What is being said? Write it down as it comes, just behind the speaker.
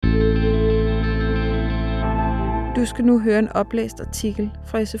Du skal nu høre en oplæst artikel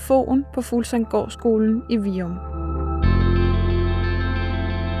fra SFO'en på Fuglsanggårdsskolen i Virum.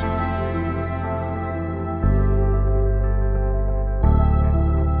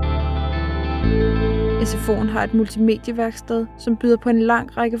 SFO'en har et multimedieværksted, som byder på en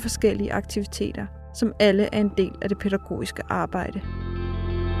lang række forskellige aktiviteter, som alle er en del af det pædagogiske arbejde.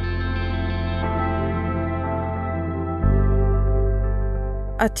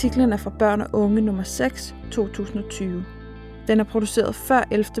 Artiklen er fra Børn og Unge nummer 6, 2020. Den er produceret før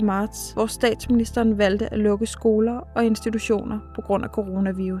 11. marts, hvor statsministeren valgte at lukke skoler og institutioner på grund af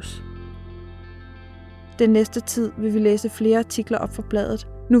coronavirus. Den næste tid vil vi læse flere artikler op fra bladet,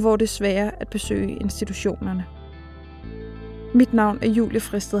 nu hvor det er sværere at besøge institutionerne. Mit navn er Julie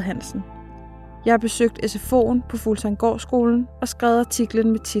Fristed Hansen. Jeg har besøgt SFO'en på Fuglsanggårdsskolen og skrevet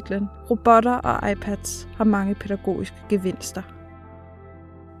artiklen med titlen "Robotter og iPads har mange pædagogiske gevinster".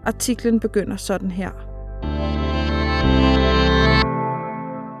 Artiklen begynder sådan her.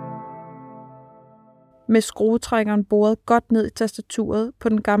 Med skruetrækkeren boret godt ned i tastaturet på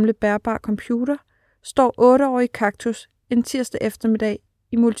den gamle bærbare computer, står 8-årige Kaktus en tirsdag eftermiddag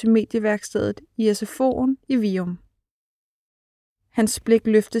i multimedieværkstedet i SFO'en i Virum. Hans blik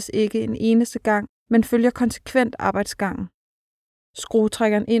løftes ikke en eneste gang, men følger konsekvent arbejdsgangen.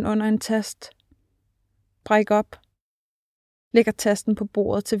 Skruetrækkeren ind under en tast. Bræk op. Lægger tasten på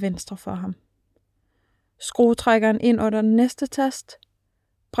bordet til venstre for ham. Skruetrækkeren ind under den næste tast.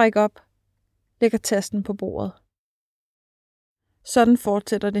 Bræk op. Lægger tasten på bordet. Sådan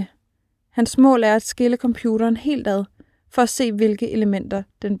fortsætter det. Hans mål er at skille computeren helt ad, for at se hvilke elementer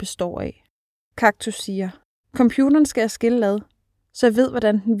den består af. Kaktus siger, computeren skal jeg skille ad, så jeg ved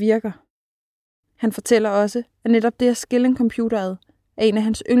hvordan den virker. Han fortæller også, at netop det at skille en computer ad, er en af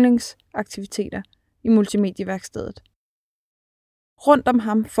hans yndlingsaktiviteter i multimedieværkstedet. Rundt om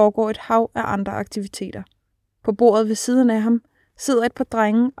ham foregår et hav af andre aktiviteter. På bordet ved siden af ham sidder et par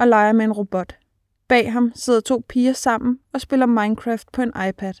drenge og leger med en robot. Bag ham sidder 2 piger sammen og spiller Minecraft på en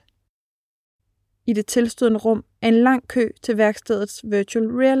iPad. I det tilstødende rum er en lang kø til værkstedets virtual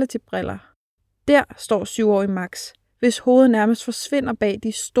reality-briller. Der står 7-årig Max, hvis hoved nærmest forsvinder bag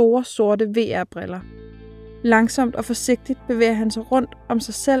de store sorte VR-briller. Langsomt og forsigtigt bevæger han sig rundt om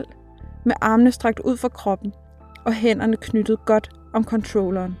sig selv, med armene strakt ud fra kroppen og hænderne knyttet godt om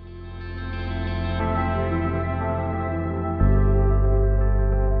controlleren.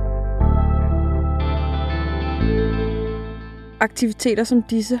 Aktiviteter som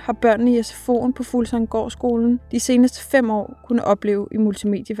disse har børnene i SFO'en på Fuglsanggårdsskolen de seneste 5 år kunne opleve i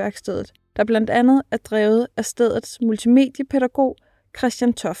multimedieværkstedet, der blandt andet er drevet af stedets multimediepædagog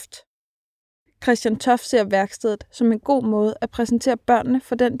Christian Toft. Christian Toft ser værkstedet som en god måde at præsentere børnene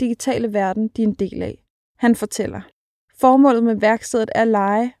for den digitale verden, de er en del af. Han fortæller, formålet med værkstedet er at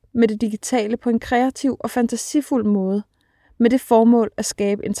lege med det digitale på en kreativ og fantasifuld måde, med det formål at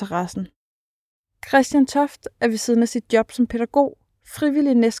skabe interessen. Christian Toft er ved siden af sit job som pædagog,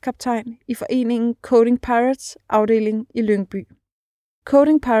 frivillig næstkaptajn i foreningen Coding Pirates afdeling i Lyngby.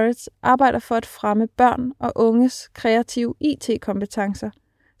 Coding Pirates arbejder for at fremme børn og unges kreative IT-kompetencer,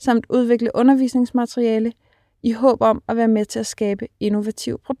 samt udvikle undervisningsmateriale i håb om at være med til at skabe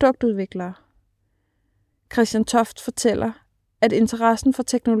innovative produktudviklere. Christian Toft fortæller, at interessen for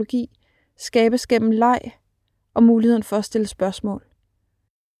teknologi skabes gennem leg og muligheden for at stille spørgsmål.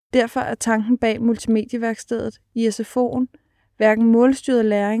 Derfor er tanken bag multimedieværkstedet i SFO'en hverken målstyret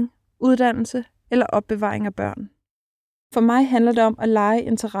læring, uddannelse eller opbevaring af børn. For mig handler det om at lege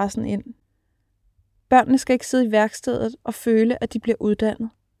interessen ind. Børnene skal ikke sidde i værkstedet og føle, at de bliver uddannet.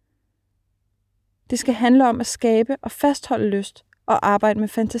 Det skal handle om at skabe og fastholde lyst og arbejde med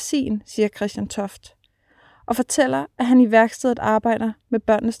fantasien, siger Christian Toft, og fortæller, at han i værkstedet arbejder med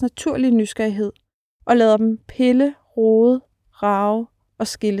børnenes naturlige nysgerrighed og lader dem pille, rode, rage og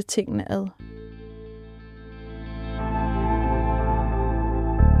skille tingene ad.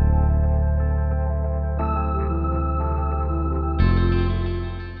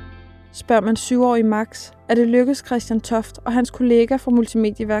 Spørger man 7-årige Max, er det lykkedes Christian Toft og hans kollega fra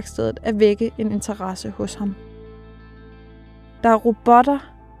multimedieværkstedet at vække en interesse hos ham. Der er robotter,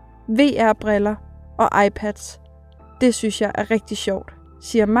 VR-briller og iPads. Det synes jeg er rigtig sjovt,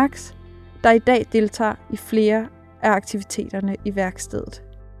 siger Max, der i dag deltager i flere af aktiviteterne i værkstedet.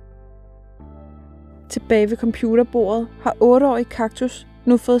 Tilbage ved computerbordet har 8-årige Kaktus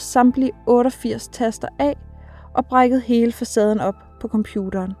nu fået samtlige 88 taster af og brækket hele facaden op på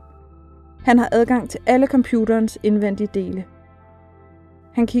computeren. Han har adgang til alle computerens indvendige dele.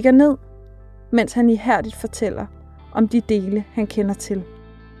 Han kigger ned, mens han ihærdigt fortæller om de dele, han kender til.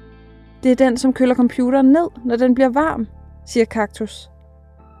 Det er den, som køler computeren ned, når den bliver varm, siger Kaktus,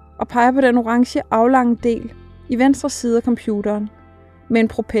 og peger på den orange aflange del i venstre side af computeren med en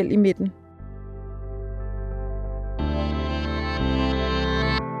propel i midten.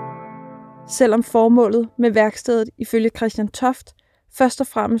 Selvom formålet med værkstedet ifølge Christian Toft først og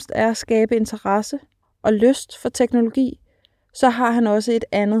fremmest er at skabe interesse og lyst for teknologi, så har han også et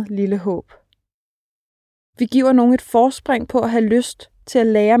andet lille håb. Vi giver nogen et forspring på at have lyst til at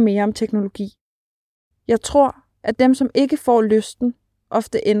lære mere om teknologi. Jeg tror, at dem, som ikke får lysten,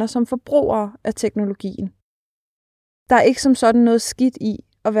 ofte ender som forbrugere af teknologien. Der er ikke som sådan noget skidt i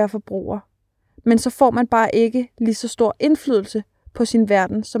at være forbruger, men så får man bare ikke lige så stor indflydelse på sin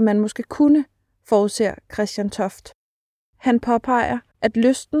verden, som man måske kunne, forudser Christian Toft. Han påpeger, at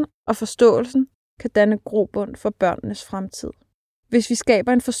lysten og forståelsen kan danne grobund for børnenes fremtid. Hvis vi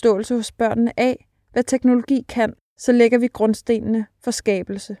skaber en forståelse hos børnene af, hvad teknologi kan, så lægger vi grundstenene for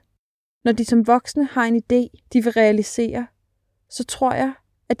skabelse. Når de som voksne har en idé, de vil realisere, så tror jeg,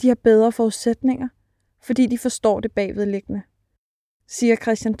 at de har bedre forudsætninger, fordi de forstår det bagvedliggende, siger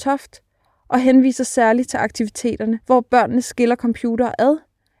Christian Toft, og henviser særligt til aktiviteterne, hvor børnene skiller computere ad,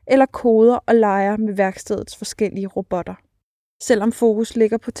 eller koder og leger med værkstedets forskellige robotter. Selvom fokus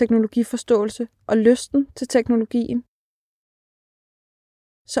ligger på teknologiforståelse og lysten til teknologien,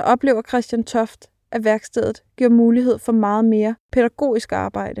 så oplever Christian Toft, at værkstedet giver mulighed for meget mere pædagogisk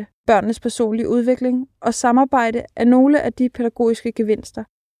arbejde, børnenes personlige udvikling og samarbejde er nogle af de pædagogiske gevinster,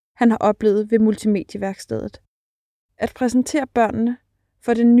 han har oplevet ved multimedieværkstedet. At præsentere børnene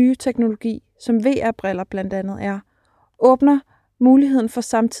for den nye teknologi, som VR-briller blandt andet er, åbner muligheden for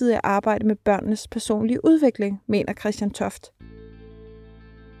samtidig at arbejde med børnenes personlige udvikling, mener Christian Toft.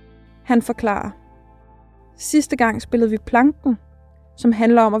 Han forklarer: Sidste gang spillede vi planken, som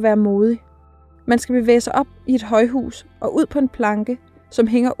handler om at være modig. Man skal bevæge sig op i et højhus og ud på en planke, som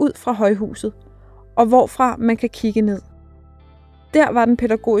hænger ud fra højhuset, og hvorfra man kan kigge ned. Der var den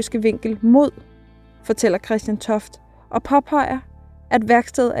pædagogiske vinkel mod, fortæller Christian Toft, og påpeger, at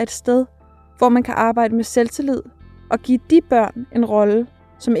værkstedet er et sted, hvor man kan arbejde med selvtillid og give de børn en rolle,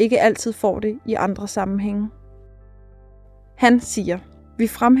 som ikke altid får det i andre sammenhænge. Han siger: Vi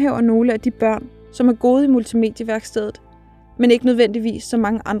fremhæver nogle af de børn, som er gode i multimedieværkstedet, men ikke nødvendigvis så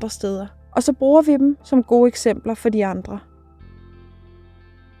mange andre steder. Og så bruger vi dem som gode eksempler for de andre.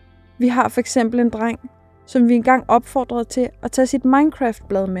 Vi har for eksempel en dreng, som vi engang opfordrede til at tage sit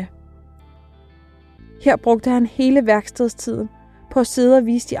Minecraft-blad med. Her brugte han hele værkstedstiden på at sidde og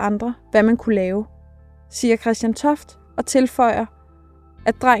vise de andre, hvad man kunne lave, siger Christian Toft og tilføjer,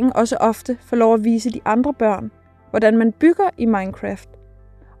 at drengen også ofte får lov at vise de andre børn, hvordan man bygger i Minecraft,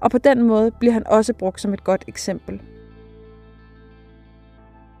 og på den måde bliver han også brugt som et godt eksempel.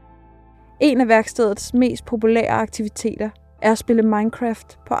 En af værkstedets mest populære aktiviteter er at spille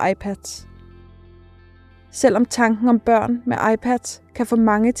Minecraft på iPads. Selvom tanken om børn med iPads kan få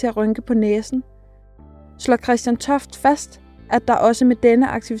mange til at rynke på næsen, slår Christian Toft fast, at der også med denne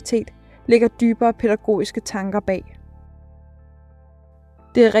aktivitet ligger dybere pædagogiske tanker bag.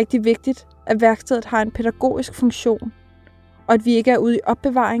 Det er rigtig vigtigt, at værkstedet har en pædagogisk funktion, og at vi ikke er ude i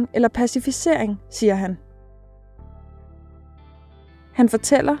opbevaring eller pacificering, siger han. Han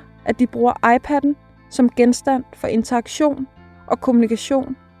fortæller, at de bruger iPad'en som genstand for interaktion og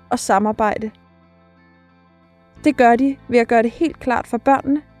kommunikation og samarbejde. Det gør de ved at gøre det helt klart for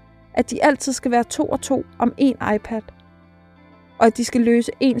børnene, at de altid skal være 2 og 2 om én iPad, og at de skal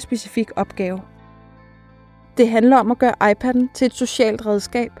løse én specifik opgave. Det handler om at gøre iPad'en til et socialt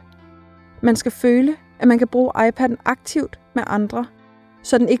redskab. Man skal føle, at man kan bruge iPad'en aktivt med andre,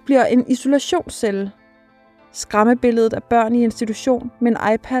 så den ikke bliver en isolationscelle. Skræmmebilledet af børn i institution med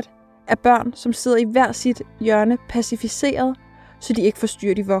en iPad er børn, som sidder i hver sit hjørne pacificeret, så de ikke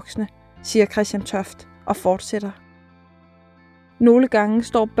forstyrrer de voksne, siger Christian Toft og fortsætter. Nogle gange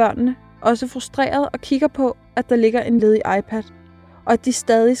står børnene også frustreret og kigger på, at der ligger en ledig iPad, og at de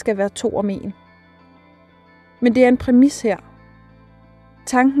stadig skal være 2 om 1. Men det er en præmis her.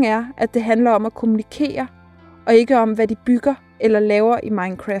 Tanken er, at det handler om at kommunikere, og ikke om, hvad de bygger eller laver i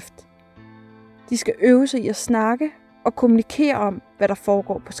Minecraft. De skal øve sig i at snakke og kommunikere om, hvad der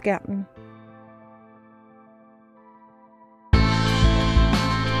foregår på skærmen.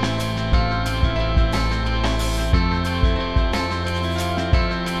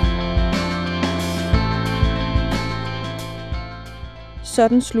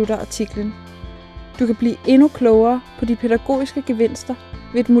 Sådan slutter artiklen. Du kan blive endnu klogere på de pædagogiske gevinster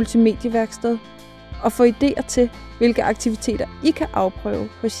ved et multimedieværksted og få idéer til, hvilke aktiviteter I kan afprøve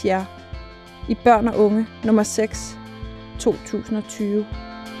hos jer i Børn og Unge nummer 6, 2020.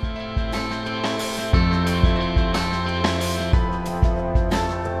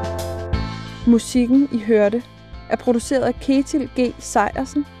 Musikken, I hørte, er produceret af Ketil G.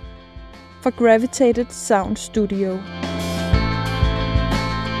 Sejersen. fra Gravitated Sound Studio.